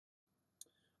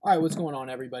All right, what's going on,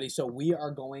 everybody? So we are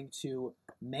going to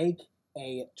make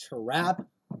a trap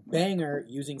banger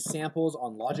using samples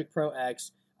on Logic Pro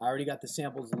X. I already got the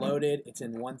samples loaded. It's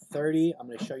in 130. I'm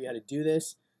going to show you how to do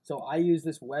this. So I use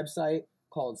this website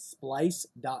called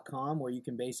Splice.com where you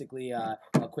can basically, I'll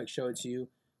quick show it to you.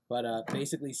 But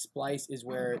basically, Splice is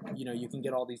where you can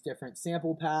get all these different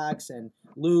sample packs and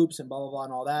loops and blah blah blah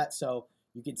and all that. So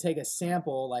you can take a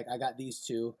sample, like I got these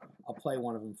two. I'll play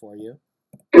one of them for you.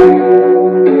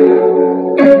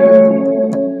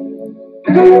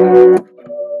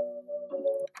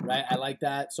 Right, I like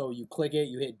that. So you click it,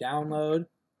 you hit download.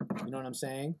 You know what I'm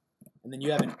saying? And then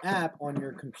you have an app on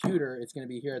your computer. It's going to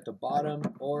be here at the bottom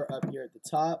or up here at the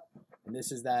top. And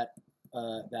this is that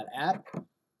app.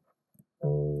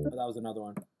 Oh, that was another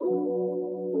one.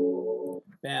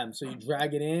 Bam. So you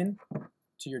drag it in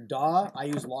to your DAW. I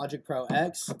use Logic Pro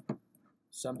X.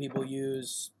 Some people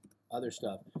use other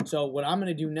stuff. So what I'm going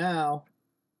to do now,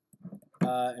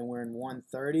 and we're in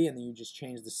 130, and then you just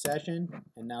change the session,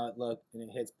 and now it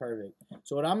hits perfect.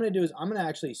 So what I'm going to do is I'm going to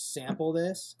actually sample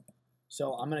this.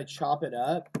 So I'm going to chop it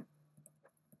up,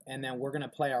 and then we're going to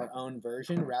play our own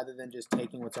version rather than just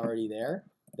taking what's already there.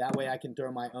 That way I can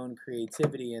throw my own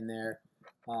creativity in there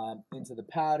into the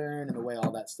pattern and the way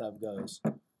all that stuff goes.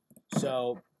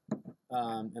 So,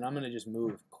 and I'm going to just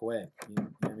move quick. You know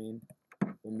what I mean?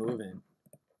 We're moving.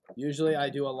 Usually I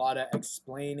do a lot of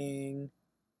explaining,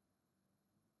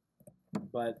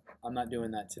 but I'm not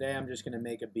doing that. Today I'm just going to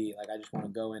make a beat. Like I just want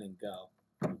to go in and go.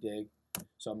 You dig?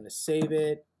 So I'm going to save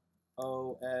it.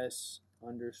 OS_SWV.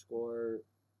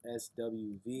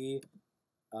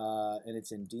 And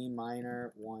it's in D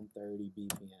minor, 130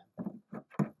 BPM.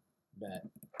 Bet.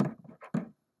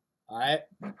 Alright,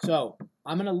 so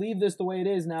I'm going to leave this the way it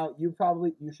is. Now, you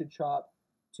should chop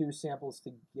two samples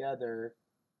together.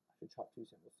 I should chop two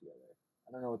samples together.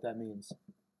 I don't know what that means.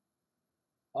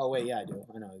 Oh, wait, yeah, I do.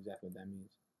 I know exactly what that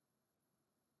means.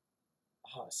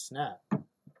 Oh, snap.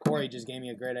 Corey just gave me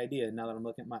a great idea now that I'm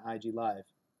looking at my IG Live.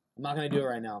 I'm not going to do it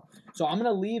right now. So I'm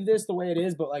going to leave this the way it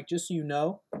is, but like just so you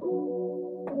know. You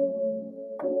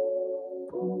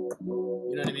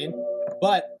know what I mean?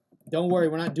 But don't worry,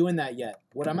 we're not doing that yet.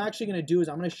 What I'm actually going to do is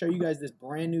I'm going to show you guys this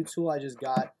brand new tool I just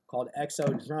got called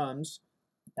XO Drums.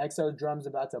 XO Drums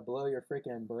about to blow your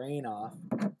freaking brain off.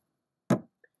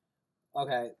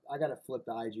 Okay, I got to flip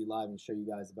the IG Live and show you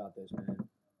guys about this, man.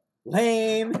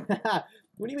 Lame.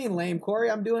 What do you mean lame, Corey?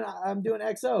 I'm doing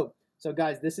XO. So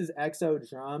guys, this is XO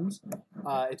Drums.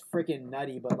 It's freaking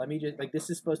nutty, but let me just, like, this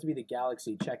is supposed to be the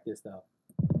Galaxy. Check this though.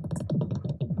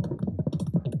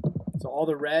 So all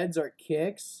the reds are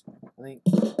kicks. I think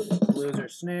blues are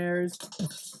snares,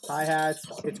 hi-hats.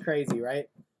 It's crazy, right?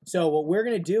 So what we're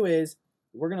going to do is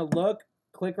we're going to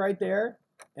click right there,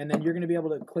 and then you're going to be able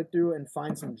to click through and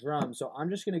find some drums. So I'm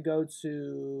just going to go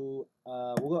to,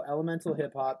 we'll go Elemental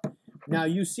Hip Hop. Now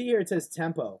you see here it says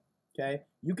tempo, okay?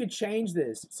 You could change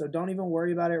this, so don't even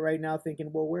worry about it right now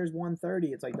thinking, well, where's 130?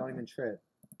 It's like, don't even trip.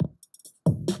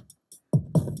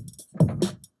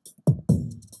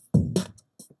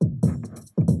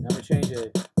 Never change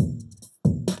it.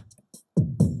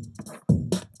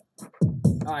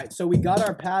 All right, so we got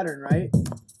our pattern, right?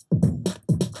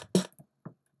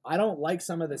 I don't like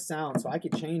some of the sounds, so I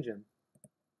could change them.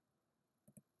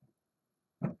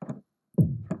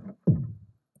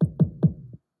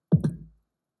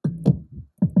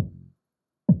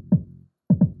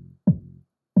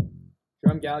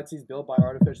 Drum Galaxies built by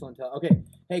artificial intelligence. Okay,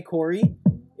 hey Corey,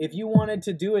 if you wanted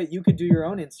to do it, you could do your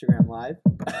own Instagram live.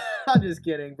 I'm just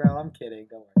kidding, bro. I'm kidding.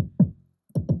 Don't worry.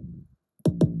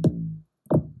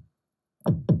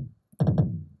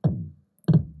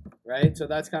 Right? So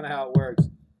that's kind of how it works.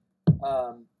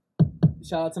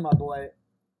 Shout out to my boy,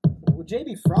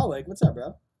 JB Frolic. What's up,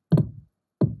 bro?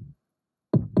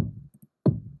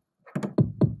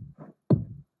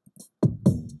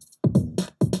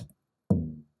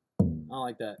 I don't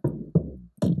like that.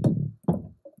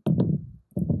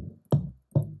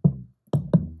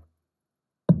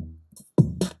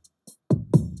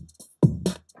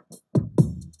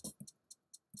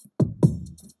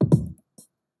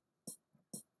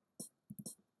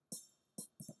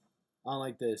 I don't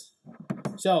like this.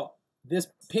 So this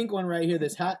pink one right here,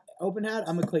 this hat, open hat,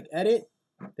 I'm gonna click edit.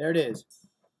 There it is.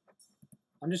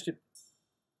 I'm just gonna.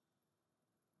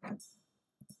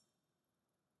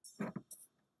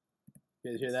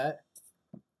 You guys hear that?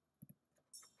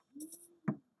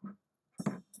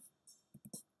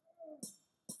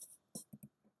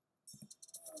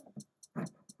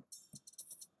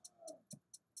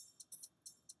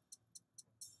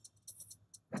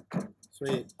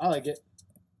 Sweet. I like it.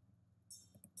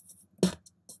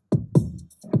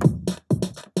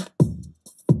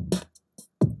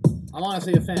 I'm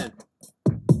honestly a fan.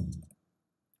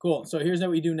 Cool. So here's what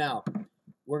we do now.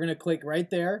 We're going to click right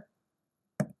there.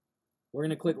 We're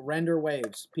going to click render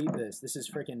waves. Peep this. This is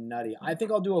freaking nutty. I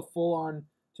think I'll do a full-on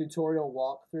tutorial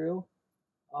walkthrough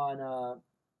on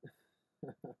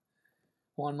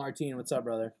Juan Martin. What's up,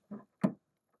 brother?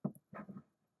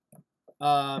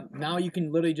 Now you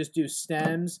can literally just do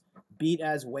stems, beat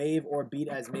as wave, or beat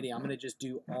as MIDI. I'm going to just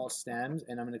do all stems,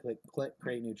 and I'm going to click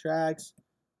create new tracks.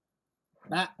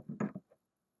 Ah.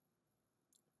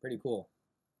 Pretty cool.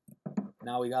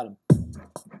 Now we got them.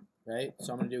 Right?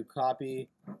 So I'm going to do copy,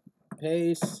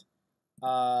 paste,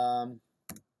 and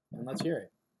let's hear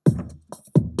it.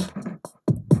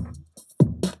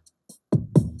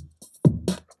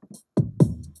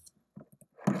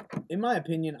 In my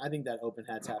opinion, I think that open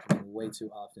hat's happening way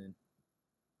too often.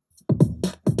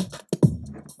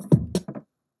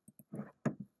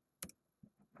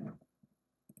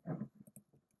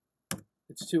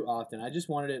 It's too often. I just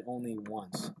wanted it only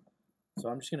once. So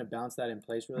I'm just going to bounce that in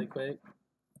place really quick.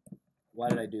 Why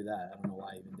did I do that? I don't know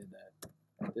why I even did that.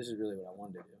 This is really what I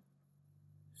wanted to do.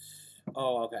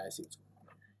 Oh, okay. I see what's going on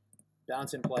here.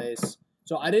 Bounce in place.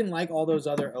 So I didn't like all those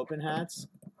other open hats.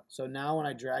 So now when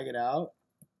I drag it out,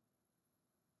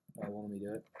 oh, won't let me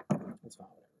do it. That's fine,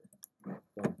 whatever.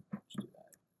 Boom. Just do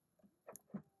that.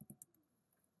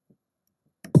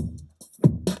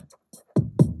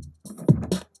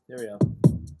 There we go.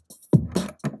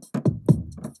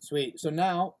 Sweet. So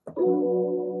now,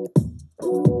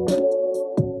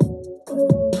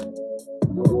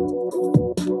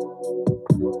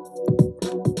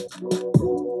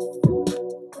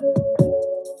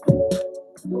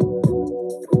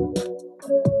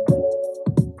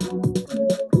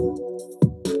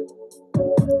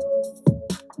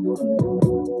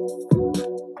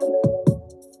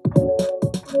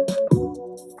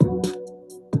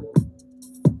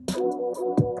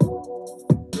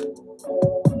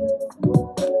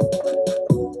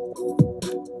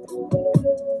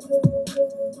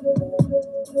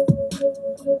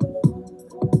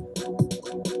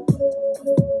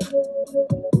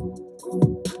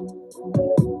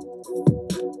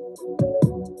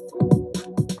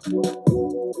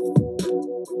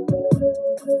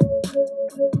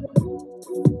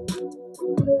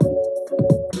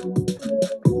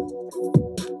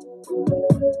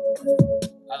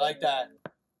 I like that.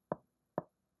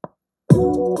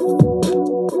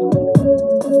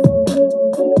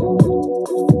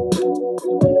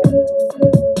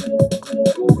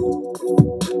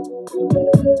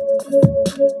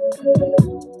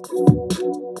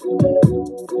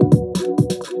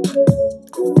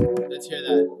 Let's hear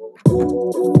that.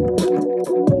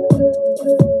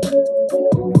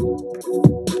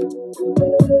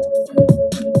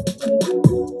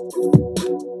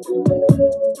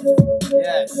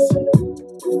 Yes.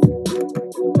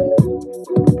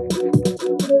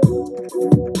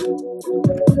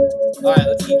 All right,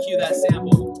 let's EQ that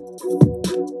sample.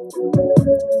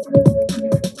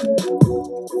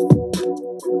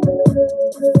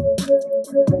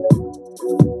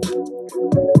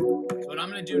 So what I'm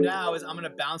going to do now is I'm going to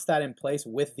bounce that in place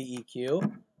with the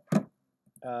EQ.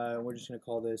 We're just going to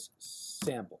call this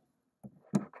sample.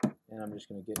 And I'm just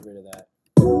going to get rid of that.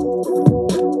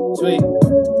 Sweet.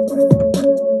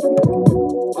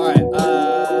 Alright,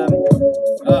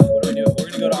 what do we do? We're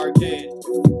going to go to arcade.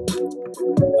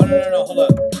 Oh, no, hold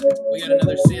up. We got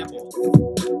another sample.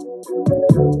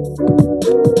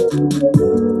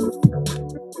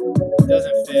 It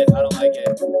doesn't fit. I don't like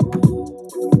it.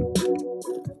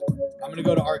 I'm going to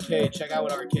go to arcade. Check out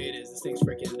what arcade is. This thing's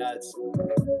freaking nuts.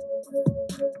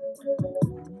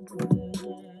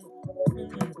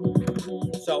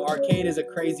 So arcade is a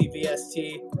crazy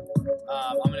VST.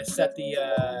 I'm going to set the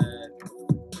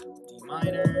D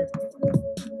minor.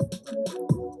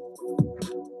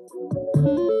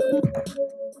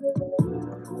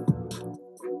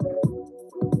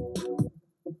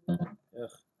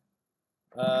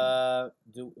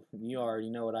 You already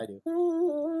know what I do.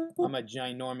 I'm a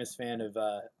ginormous fan of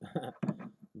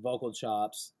vocal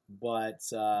chops, but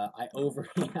I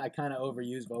kind of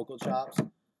overuse vocal chops.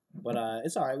 But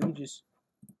it's all right. We can just.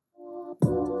 No.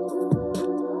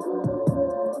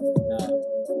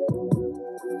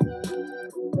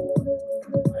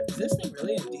 Is this thing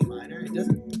really in D minor? It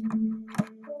doesn't.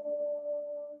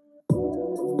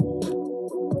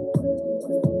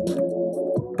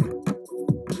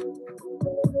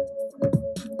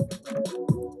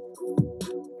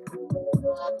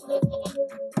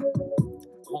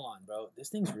 Hold on, bro. This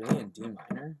thing's really in D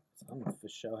minor? I'm for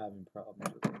sure having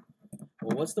problems with it.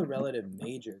 Well, what's the relative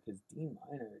major? Because D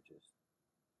minor just...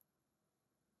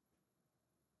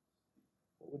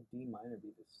 What would D minor be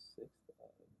the sixth of?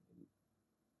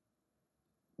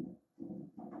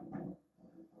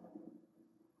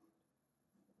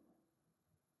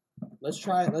 Let's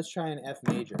try an F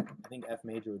major. I think F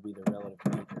major would be the relative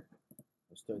major.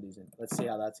 Let's throw these in. Let's see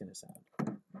how that's gonna sound.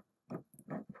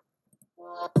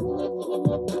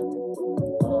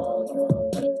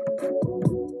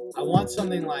 I want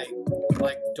something like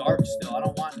dark still. I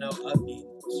don't want no upbeat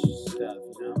stuff,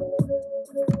 you know.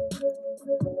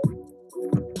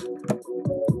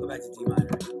 Go back to D minor.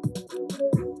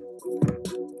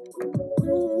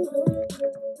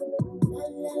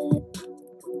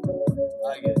 I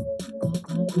like it.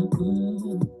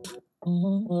 I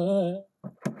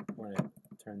want to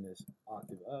turn this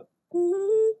octave up.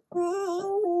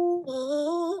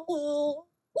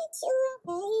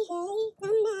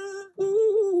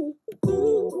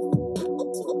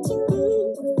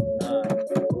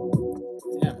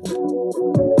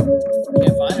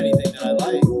 Can't find anything that I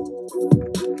like.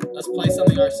 Let's play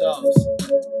something ourselves.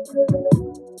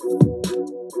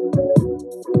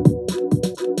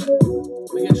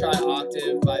 We can try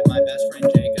Octave by my best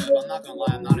friend Jacob. I'm not gonna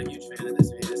lie, I'm not a huge fan of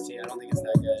this VST. I don't think it's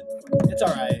that good. It's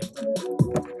alright.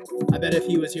 I bet if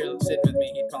he was here sitting with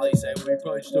me, he'd probably say, well, you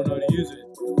probably just don't know how to use it.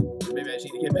 Maybe I just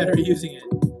need to get better at using it.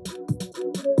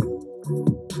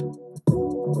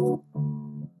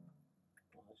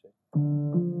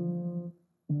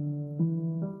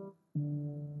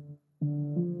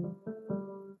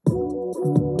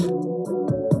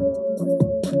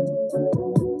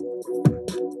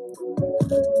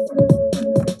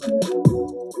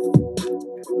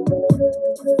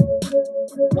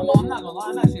 I'm not gonna lie,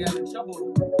 I'm actually having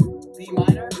trouble. B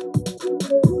minor.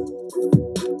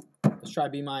 Let's try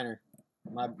B minor.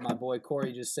 My boy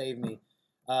Corey just saved me.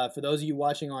 For those of you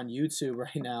watching on YouTube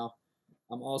right now,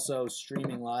 I'm also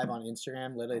streaming live on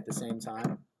Instagram literally at the same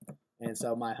time. And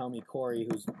so my homie Corey,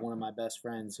 who's one of my best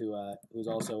friends, who's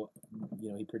also, you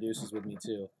know, he produces with me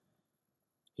too.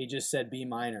 He just said B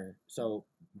minor, so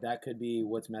that could be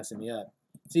what's messing me up.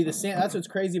 See, that's what's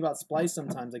crazy about Splice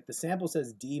sometimes. Like the sample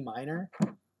says D minor,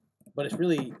 but it's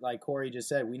really like Corey just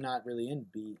said, we're not really in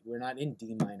B. We're not in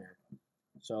D minor.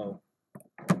 So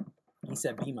he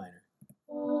said B minor.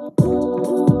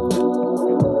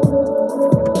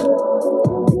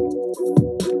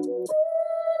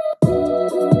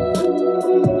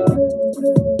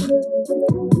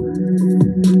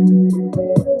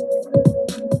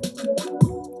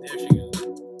 There she goes.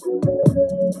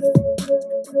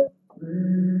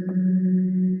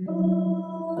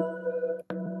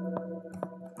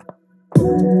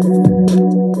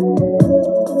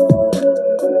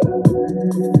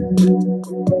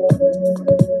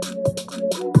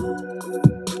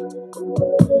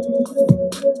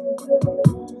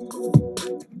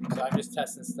 So I'm just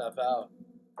testing stuff out.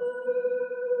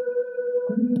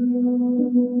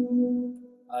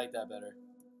 I like that better.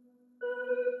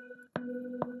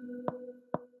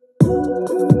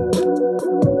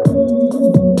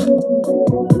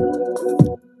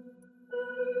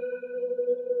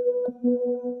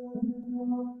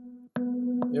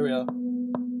 Here we go.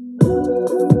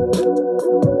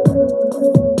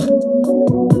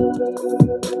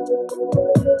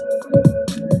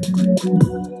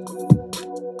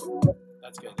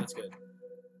 That's good, that's good.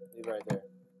 Leave it right there.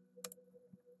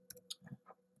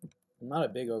 I'm not a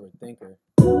big overthinker.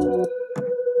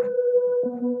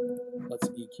 Let's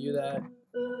EQ that.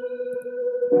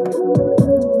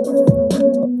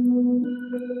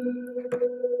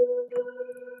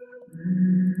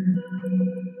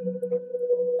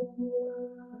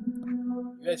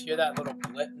 You guys hear that little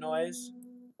blip noise?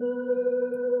 Oh,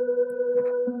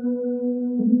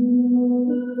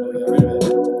 we got rid of it.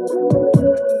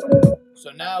 So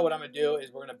now what I'm going to do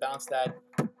is we're going to bounce that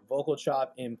vocal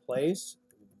chop in place.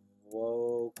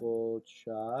 Vocal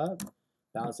chop.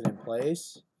 Bounce it in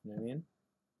place. You know what I mean?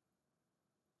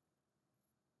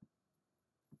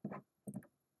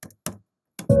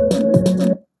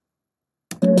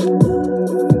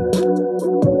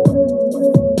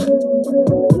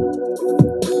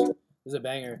 This is a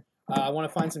banger. I want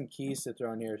to find some keys to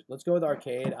throw in here. Let's go with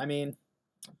arcade. I mean,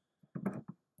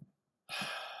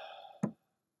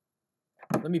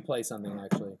 let me play something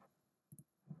actually.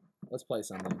 Let's play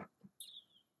something.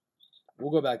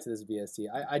 We'll go back to this VST.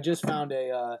 I just found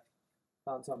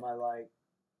found something I like.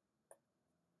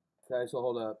 Okay, so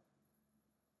hold up.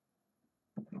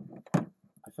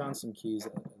 I found some keys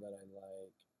that I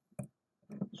like.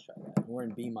 Let's try that. We're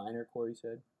in B minor, Corey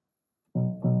said.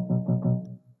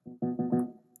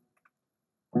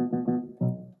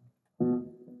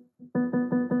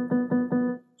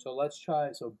 So let's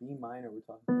try, so B minor we're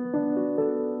talking.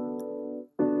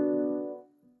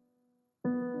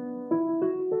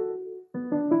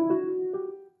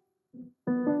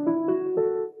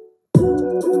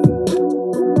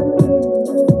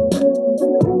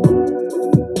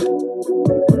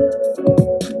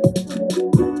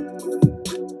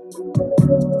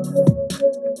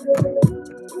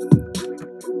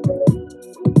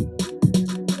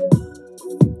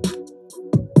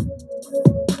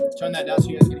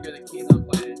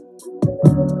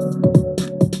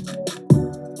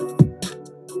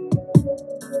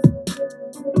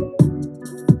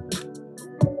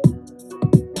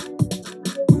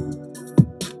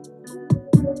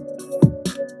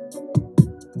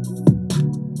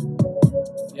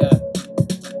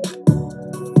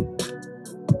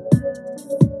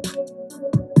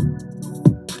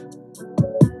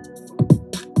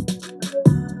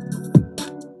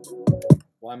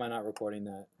 am I not recording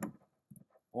that? I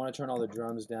want to turn all the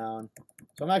drums down.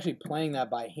 So I'm actually playing that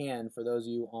by hand for those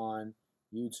of you on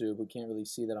YouTube who can't really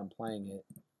see that I'm playing it.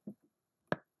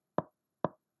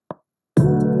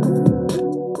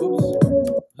 Oops.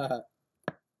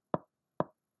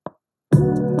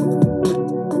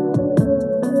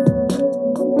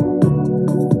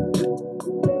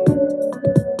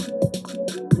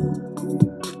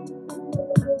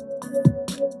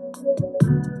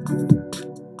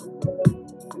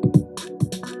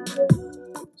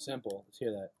 Simple. Let's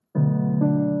hear that.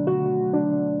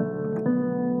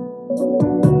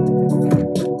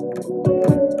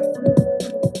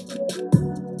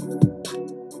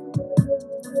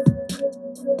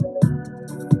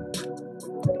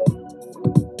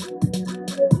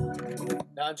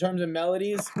 Now, in terms of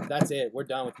melodies, that's it. We're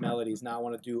done with melodies. Now, I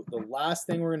want to do the last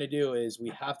thing we're going to do is we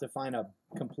have to find a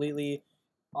completely,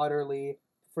 utterly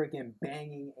freaking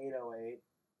banging 808.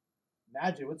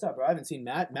 Majid, what's up, bro? I haven't seen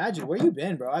Majid, where you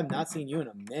been, bro? I've not seen you in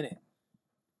a minute.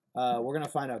 We're going to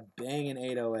find a banging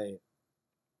 808.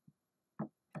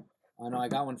 Oh, no, I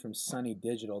got one from Sunny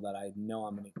Digital that I know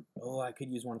I'm going to... Oh, I could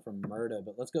use one from Murda,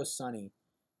 but let's go Sunny.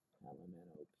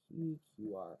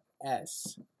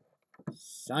 L-M-N-O-P-Q-R-S.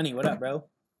 Sunny, what up, bro?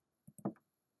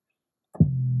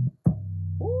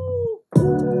 Woo!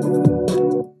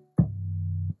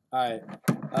 All right.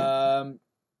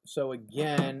 So,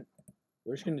 again...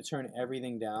 We're just going to turn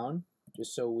everything down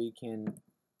just so we can,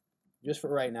 just for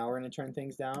right now, we're going to turn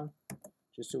things down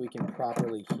just so we can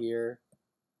properly hear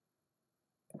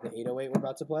the 808 we're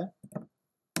about to play.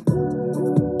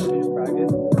 Let me just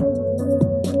practice.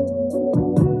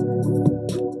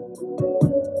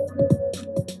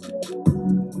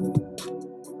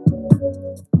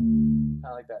 Kind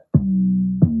of like that.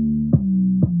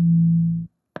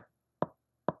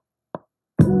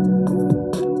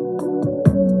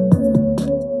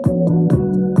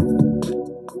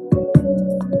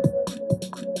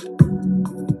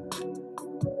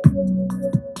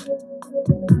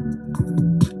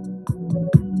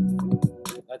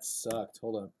 That sucked.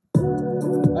 Hold up. I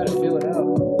had to feel it out.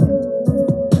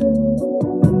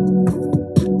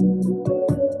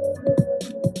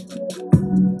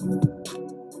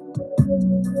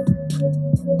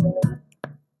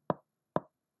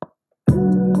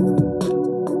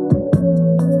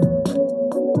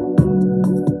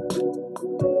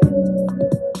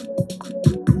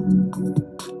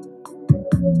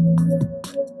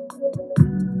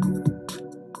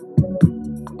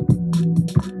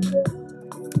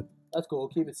 That's cool.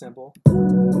 Keep it simple.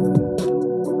 Love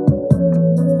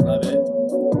it.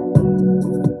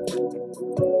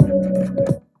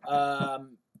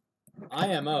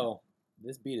 IMO.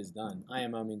 This beat is done.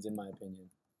 IMO means in my opinion.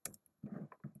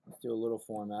 Let's do a little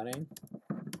formatting.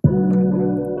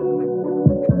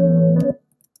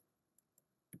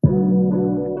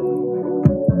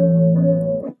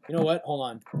 You know what? Hold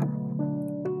on.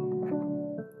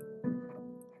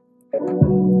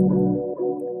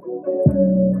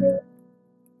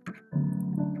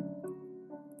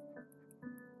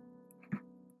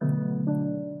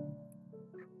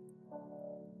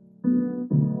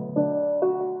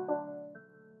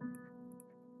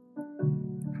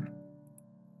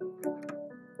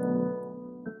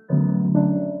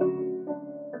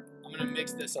 I'm going to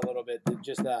mix this a little bit,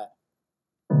 just that.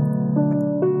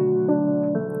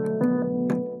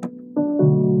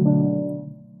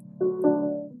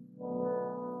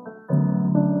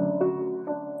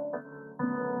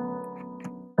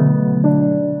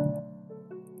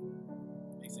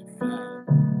 Makes it fat.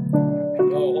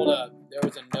 Oh, hold up. There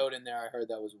was a note in there I heard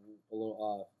that was a little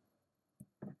off.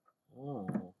 Oh.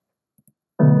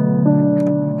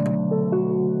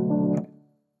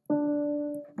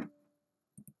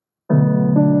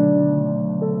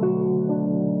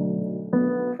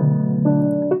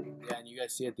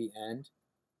 See at the end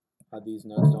how these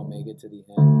notes don't make it to the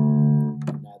end.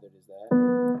 Neither does that.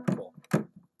 Cool.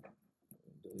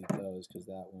 Delete those because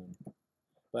that one.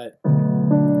 But I'm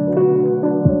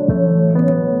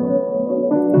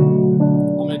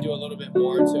gonna do a little bit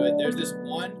more to it. There's this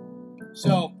one.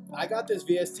 So I got this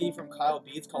VST from Kyle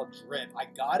Beats called Drip. I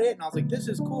got it and I was like, this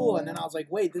is cool. And then I was like,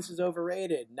 wait, this is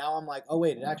overrated. Now I'm like, oh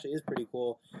wait, it actually is pretty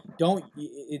cool.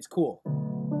 It's cool.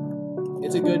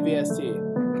 It's a good VST.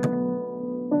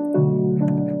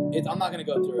 I'm not going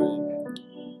to go through it.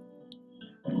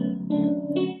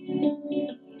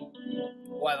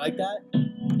 Oh, I like that.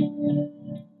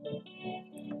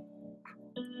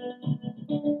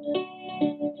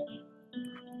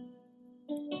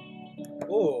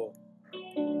 Ooh.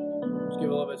 Just give it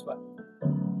a little bit of spot. A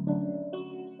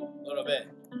little bit.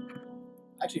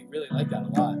 I actually really like that a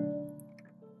lot.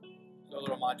 So a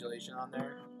little modulation on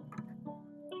there.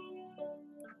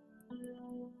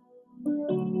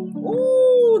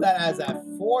 Ooh, that adds that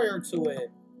foyer to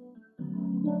it.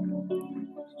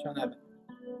 Just trying to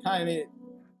kind of made it.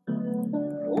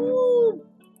 Ooh.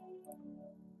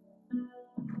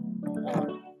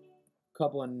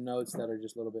 Couple of notes that are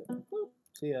just a little bit. Boop.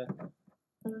 See ya.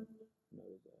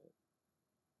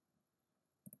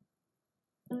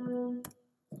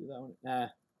 Do that one. Nah.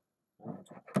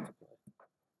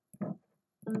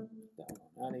 That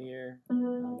one out of here. That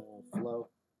one flow.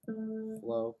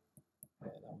 Flow.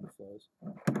 Yeah, that one flows.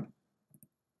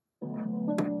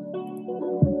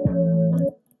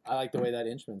 I like the way that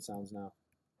instrument sounds now.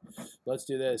 Let's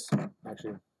do this.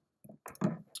 Actually,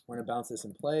 we're gonna bounce this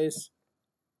in place.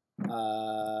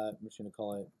 I'm just gonna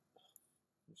call it.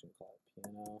 I'm just gonna call it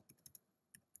piano.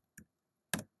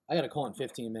 I gotta call in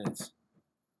 15 minutes.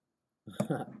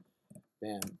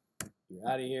 Bam. You're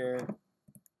out of here.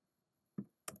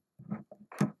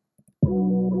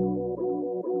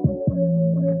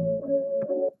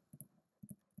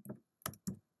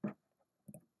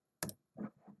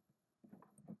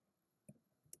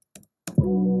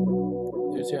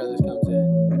 Here's how this comes in.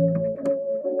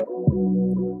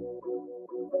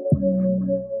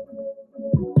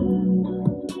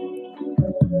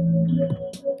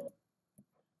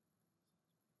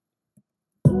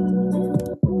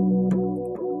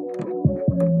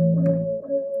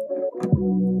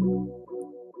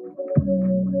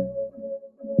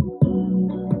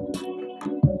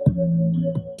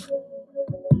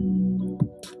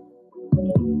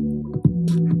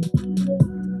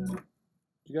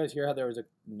 Did you guys hear how there was a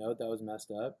note that was messed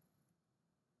up?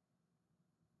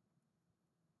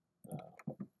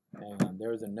 Hang on, there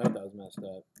was a note that was messed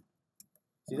up.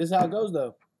 See, this is how it goes,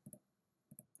 though.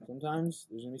 Sometimes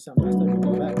there's going to be something messed up. You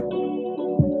go back.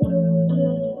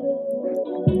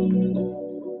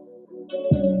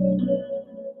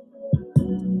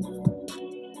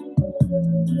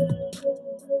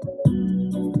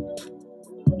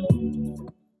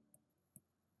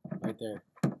 Right there.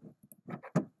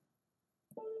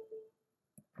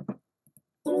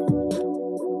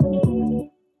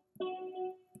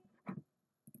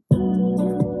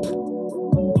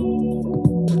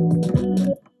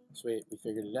 Sweet, we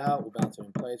figured it out. We'll bounce it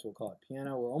in place. We'll call it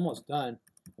piano. We're almost done.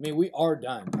 I mean, we are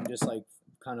done. I'm just like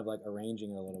kind of like arranging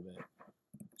it a little bit.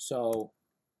 So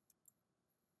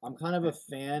I'm kind of a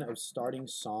fan of starting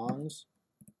songs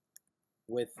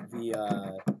with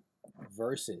the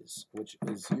verses, which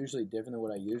is usually different than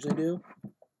what I usually do.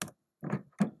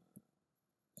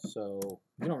 So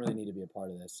you don't really need to be a part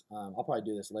of this. I'll probably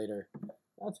do this later.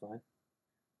 That's fine.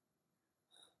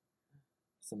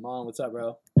 Simone, what's up,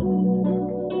 bro?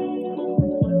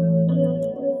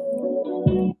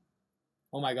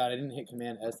 Oh my god, I didn't hit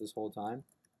Command S this whole time.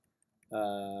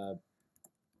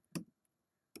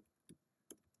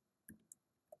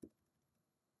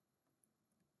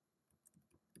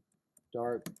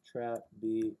 Dark trap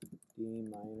beat, D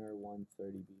minor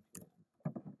 130 BPM.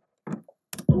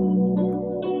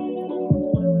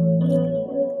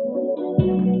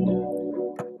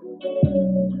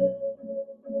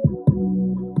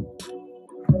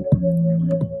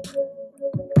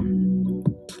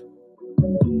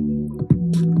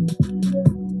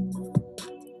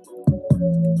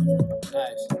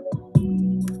 Nice.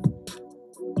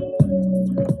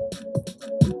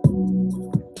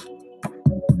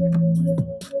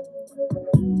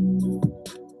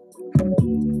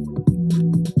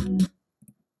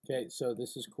 Okay, so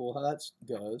this is cool how that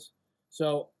goes.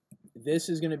 So this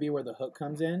is going to be where the hook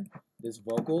comes in, this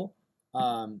vocal.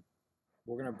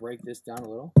 We're going to break this down a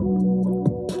little.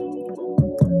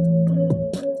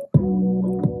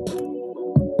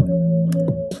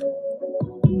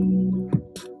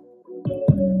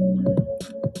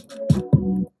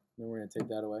 Then we're going to take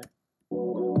that away.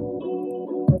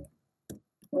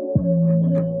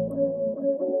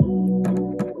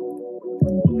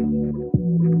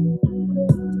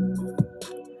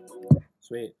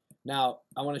 Sweet. Now,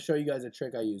 I want to show you guys a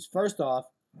trick I use. First off,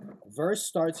 verse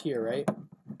starts here, right?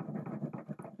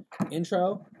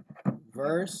 Intro,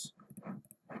 verse,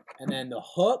 and then the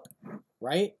hook,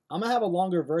 right? I'm going to have a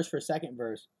longer verse for second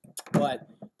verse, but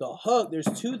the hook, there's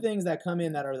two things that come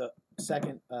in that are the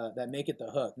second, that make it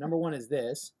the hook. Number one is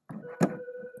this.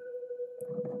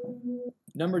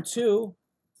 Number two,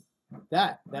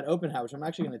 that open hat, which I'm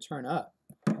actually going to turn up.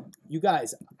 You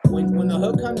guys, when the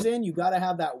hook comes in, you got to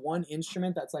have that one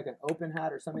instrument that's like an open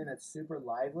hat or something that's super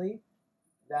lively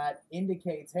that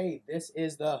indicates, hey, this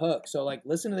is the hook. So like,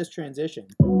 listen to this transition.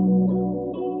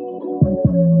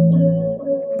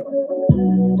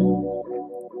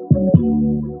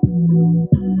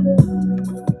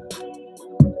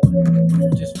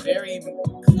 Just very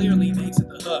clearly makes it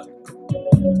the hook.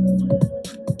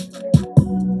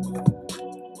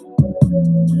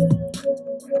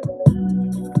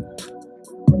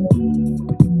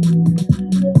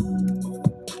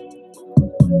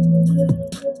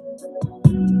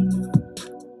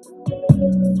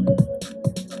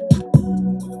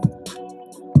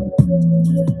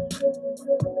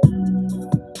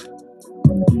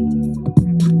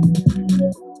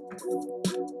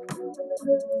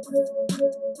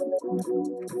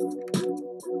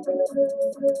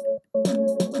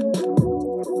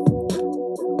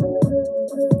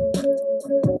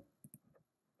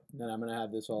 Then I'm gonna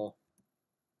have this all.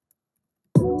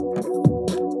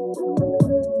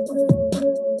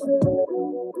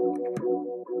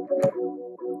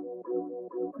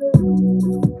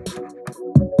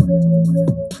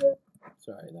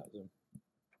 Sorry, that was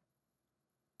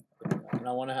and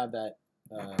I want to have that.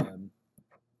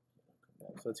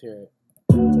 So let's hear it.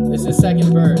 This is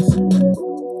second verse.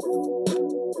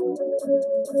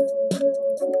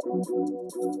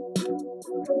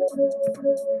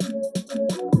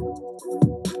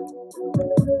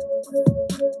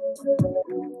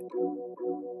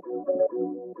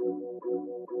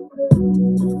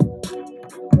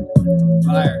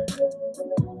 Fire.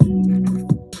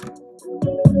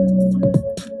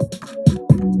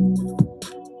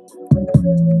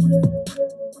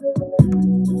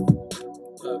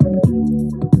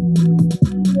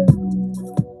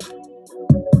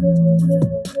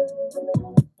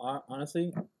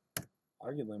 Honestly,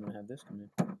 arguably I'm gonna have this come in.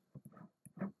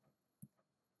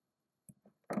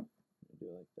 Do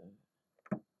it like that.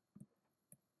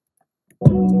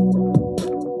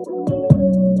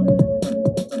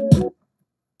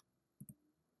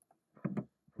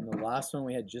 And the last one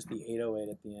we had just the 808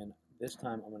 at the end. This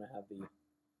time I'm gonna have the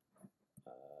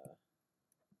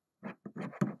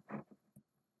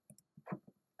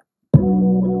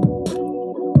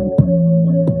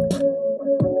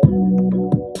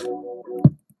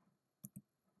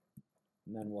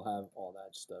and then we'll have all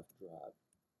that stuff drop.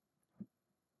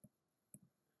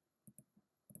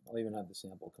 I'll even have the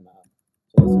sample come out.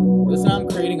 So listen, I'm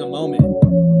creating a moment.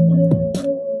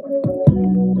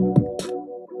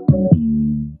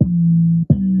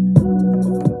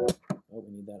 Oh,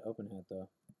 we need that open hat though.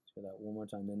 Let's get that one more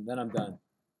time, then I'm done.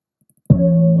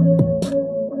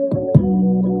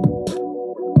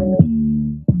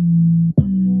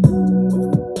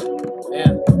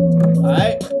 Man,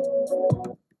 alright.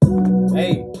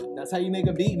 Hey, that's how you make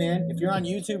a beat, man. If you're on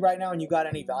YouTube right now and you got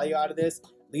any value out of this,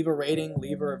 leave a rating,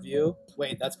 leave a review.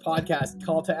 Wait, that's podcast.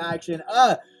 Call to action.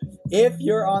 If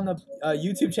you're on the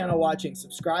YouTube channel watching,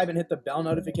 subscribe and hit the bell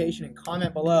notification and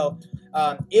comment below.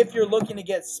 If you're looking to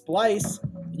get Splice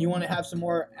and you want to have some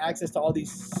more access to all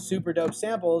these super dope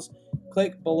samples,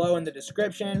 click below in the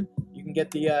description. You can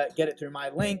get it through my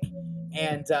link.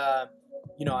 And I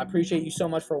appreciate you so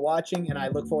much for watching, and I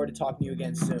look forward to talking to you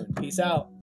again soon. Peace out.